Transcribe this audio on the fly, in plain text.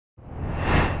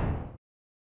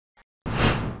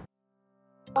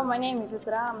My name is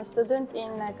Isra. I'm a student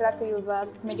in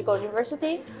Kragujevac Medical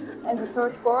University. In the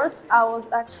third course, I was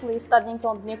actually studying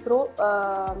on Dnipro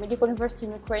Medical University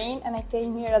in Ukraine, and I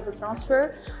came here as a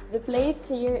transfer. The place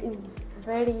here is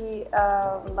very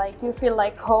like you feel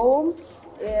like home.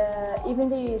 Even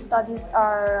the studies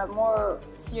are more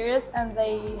serious, and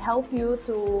they help you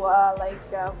to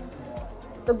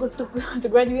to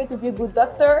graduate to be a good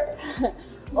doctor.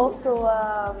 Also.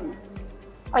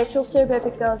 I chose Serbia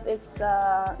because it's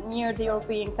near the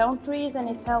European countries, and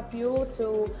it helps you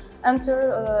to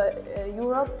enter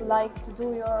Europe, like to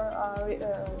do your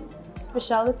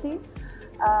specialty.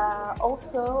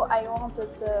 Also, I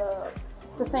wanted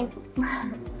to thank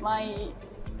my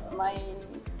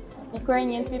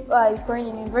Ukrainian people,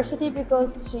 Ukrainian university,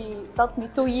 because she taught me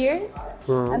 2 years,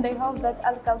 and I hope that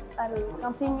I'll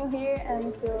continue here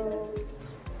and to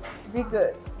be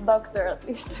good doctor at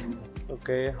least.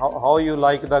 Okay, how you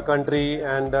like the country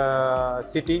and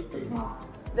city?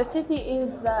 The city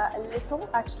is little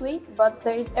actually, but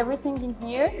there is everything in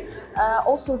here.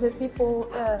 Also the people,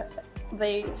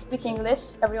 they speak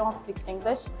English, everyone speaks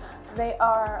English. They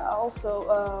are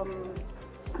also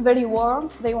very warm,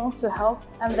 they want to help,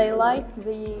 and they like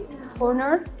the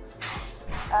foreigners.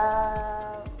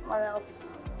 What else?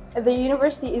 The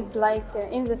university is like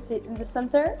in the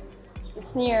center,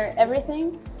 it's near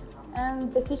everything.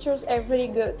 And the teachers are very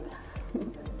good.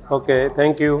 Okay,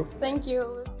 thank you. Thank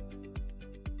you.